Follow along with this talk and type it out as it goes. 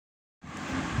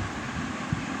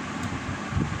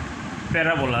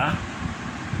parabola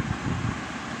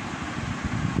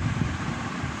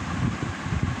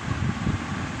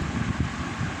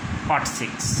part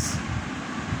 6.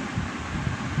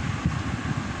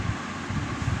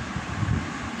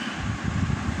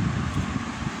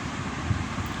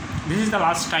 This is the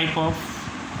last type of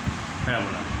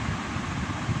parabola,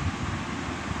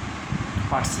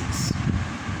 part 6.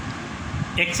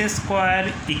 X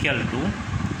square equal to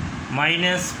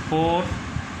minus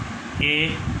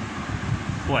 4ay.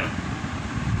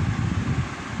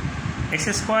 X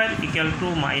square equal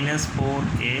to minus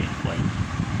 4ay.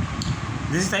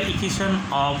 This is the equation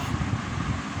of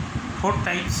 4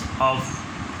 types of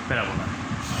parabola.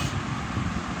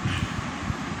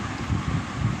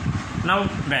 Now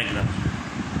diagram.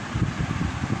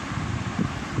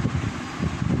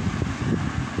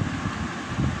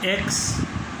 X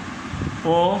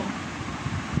O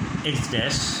X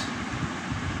dash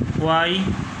Y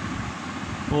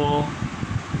O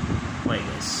Y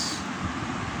dash.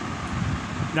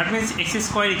 That means x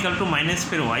square equal to minus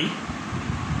 4y.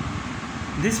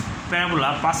 This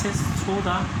parabola passes through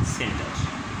the center.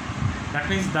 That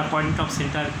means the coordinate of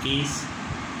center is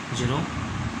 0,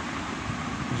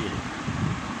 0.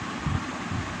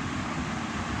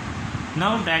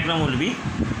 Now diagram will be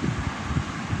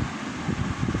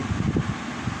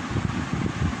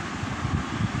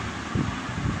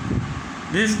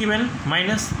this is given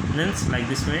minus lens like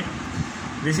this way.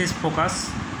 This is focus.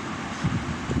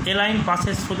 A line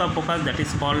passes through the focus, that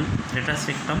is called lateral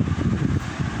rectum,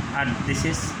 and this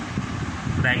is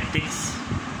directrix.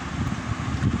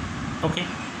 Okay,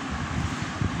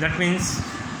 that means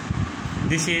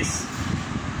this is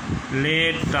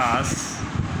lateral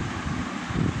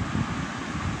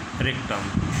rectum.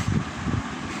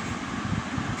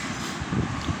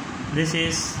 This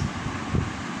is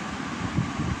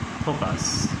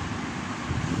focus.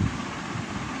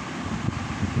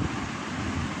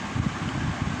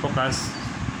 Focus.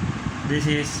 This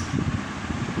is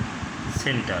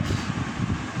center,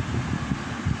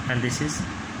 and this is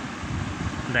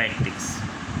directrix.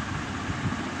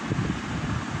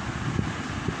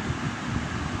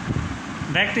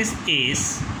 Directrix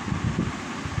is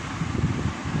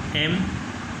M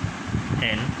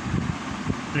N,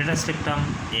 lateral rectum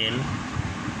L,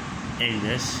 X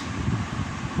dash,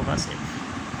 focus F,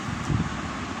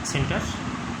 center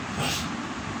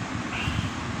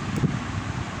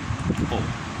O.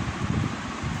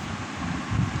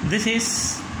 This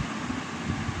is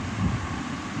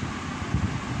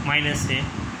minus A,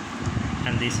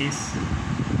 and this is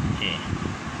A.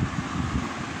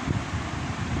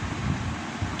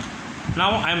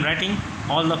 Now I am writing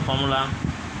all the formula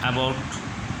about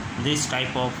this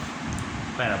type of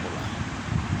parabola.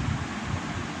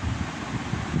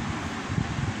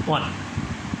 1.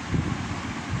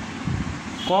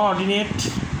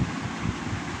 Coordinate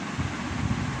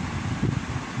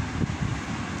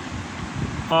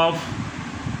of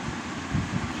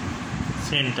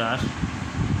center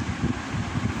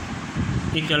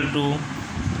equal to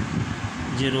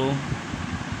 0,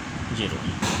 0.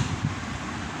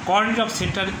 Coordinate of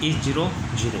center is 0,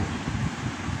 0.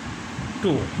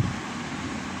 2.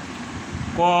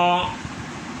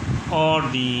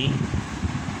 Coordinate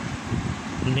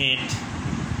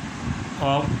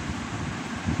of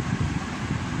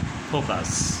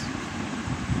focus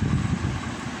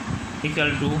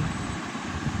equal to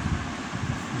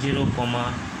 0,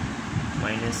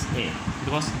 minus A,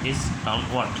 because it's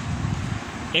downward.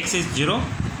 X is 0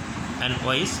 and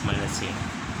Y is minus A.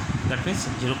 That means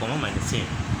 0, minus A.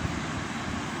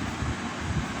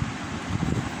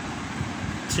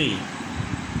 3.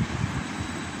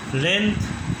 Length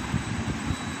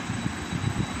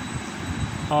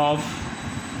of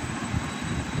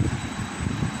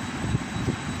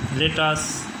lateral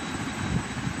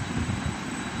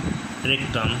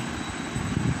rectum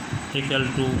equal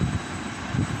to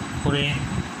 4a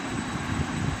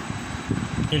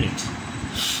unit.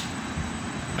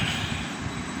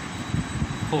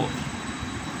 4.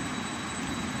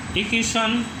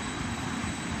 Equation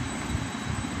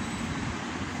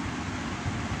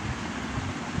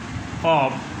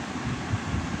of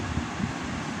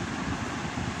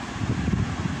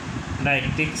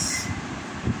directrix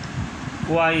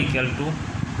y equal to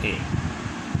a.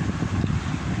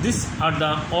 These are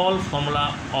the all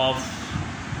formula of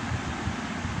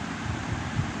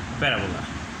parabola.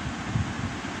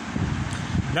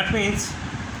 That means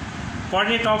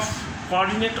coordinate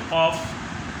of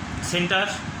center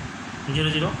 0,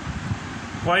 0,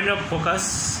 coordinate of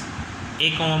focus a,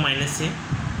 minus a,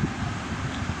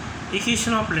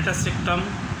 equation of lateral rectum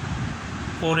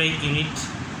 4a unit,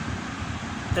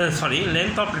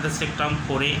 length of letter spectrum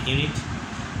 4a unit,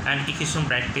 and equation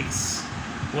brackets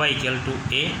y equal to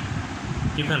a.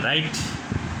 You can write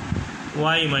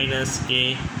y minus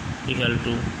a equal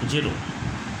to 0.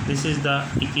 This is the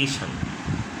equation.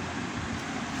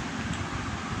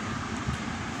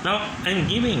 Now I am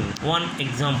giving one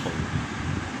example.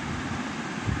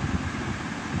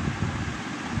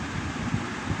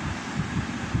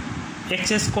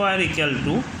 X square equal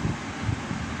to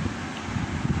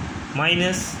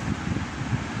minus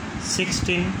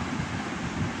 16y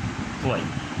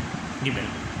given.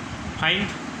 Find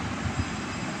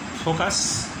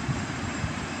focus,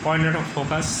 coordinate of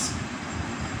focus,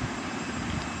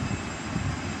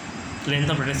 length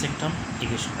of letter spectrum,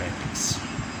 equation brackets.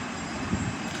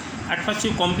 At first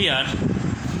you compare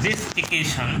this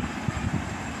equation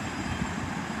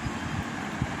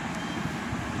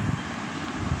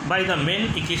by the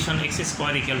main equation x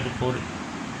square equal to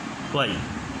 4y,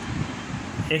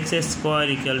 x square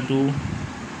equal to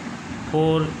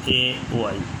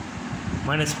 4ay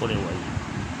minus 4ay.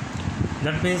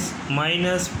 That means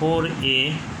minus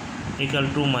 4a equal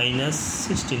to minus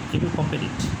 16. If you compare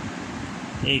it,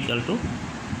 a equal to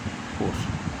 4,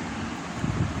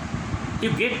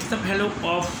 you get the value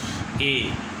of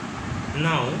a.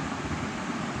 Now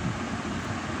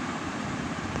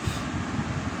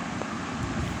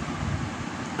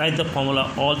write the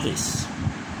formula all this.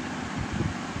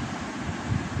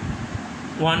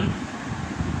 1,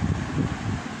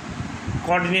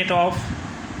 coordinate of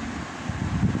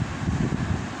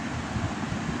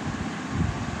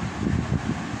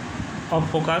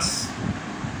focus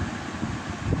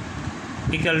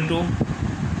equal to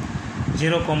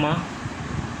 0 comma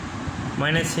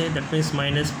minus a, that means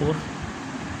minus 4.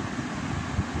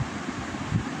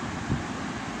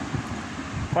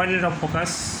 Coordinate of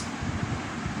focus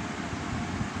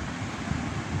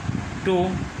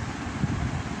 2,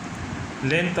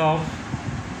 length of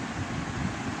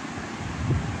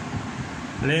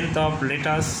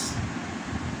letters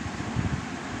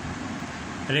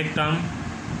rectum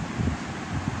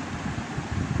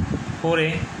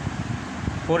 4a,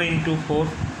 4 into 4,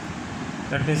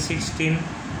 that means 16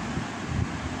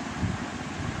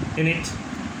 unit,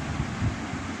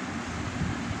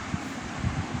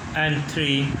 and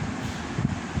 3,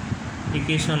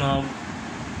 equation of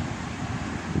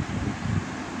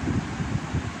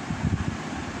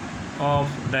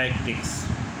dialectics.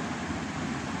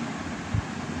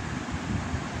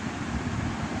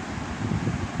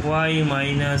 Y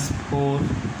minus 4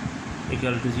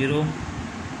 equal to 0,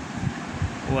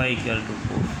 y equal to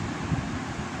 4.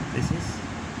 This is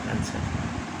answer.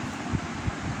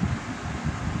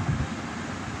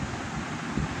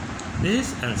 This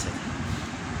is answer.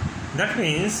 That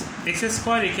means x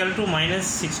square equal to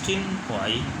minus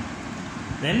 16y,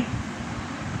 then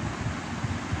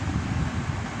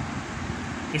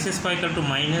x square equal to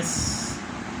minus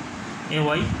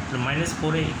ay, minus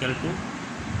 4a equal to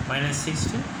minus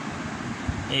 16,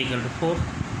 a equal to 4.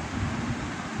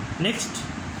 Next,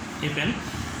 you can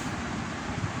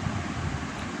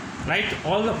write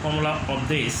all the formula of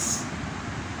this.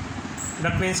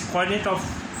 That means coordinate of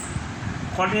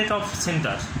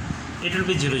center, it will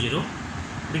be 0 0,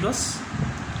 because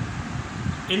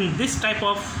in this type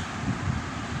of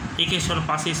equation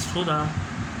passes through the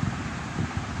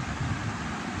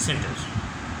center.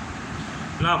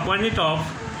 Now coordinate of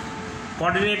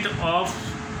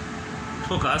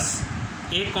focus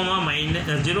a comma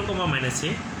minus 0 comma minus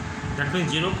a, that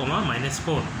means 0 comma minus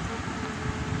 4.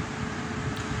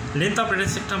 Length of letter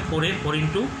spectrum 4a, 4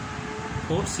 into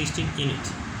 4, 16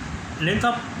 unit. Length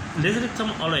of letter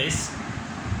spectrum always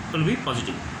will be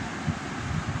positive.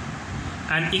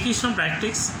 And equation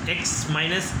brackets x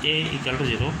minus a equal to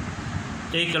 0,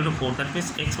 a equal to 4, that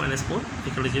means x minus 4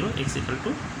 equal to 0, x equal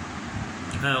to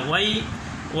y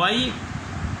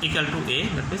equal to a,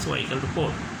 that means y equal to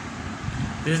 4.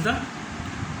 This is the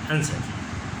answer.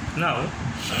 Now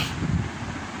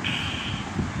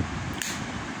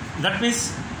that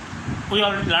means we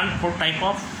already learned 4 type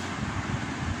of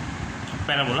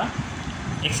parabola.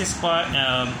 X square,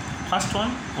 first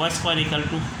one, y square equal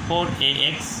to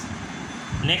 4ax,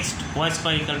 next y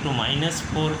square equal to minus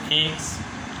 4x,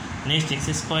 next x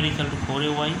square equal to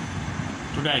 4ay.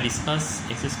 Today I discuss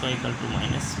x square equal to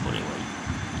minus 4ay.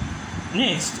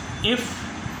 Next, if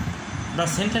the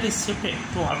center is shifted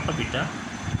to alpha beta,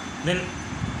 then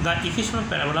the equation of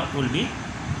parabola will be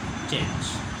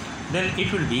changed. Then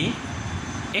it will be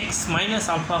x minus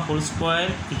alpha whole square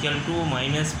equal to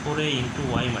minus 4a into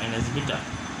y minus beta.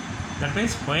 That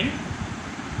means when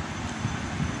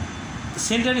the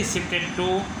center is shifted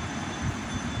to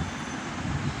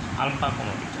alpha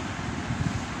comma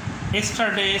beta,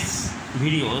 yesterday's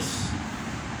videos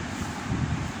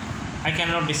I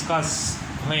cannot discuss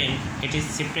when it is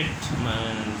shifted,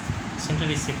 center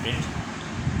is shifted.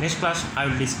 Next class I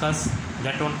will discuss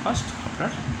that one first after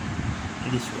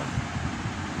this one.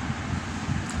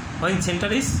 When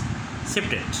center is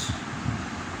shifted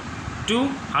to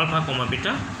alpha comma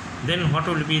beta, then what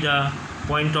will be the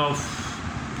point of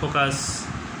focus,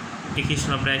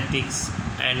 equation of dialectics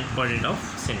and coordinate of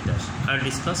center. I will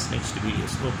discuss next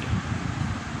videos. Okay.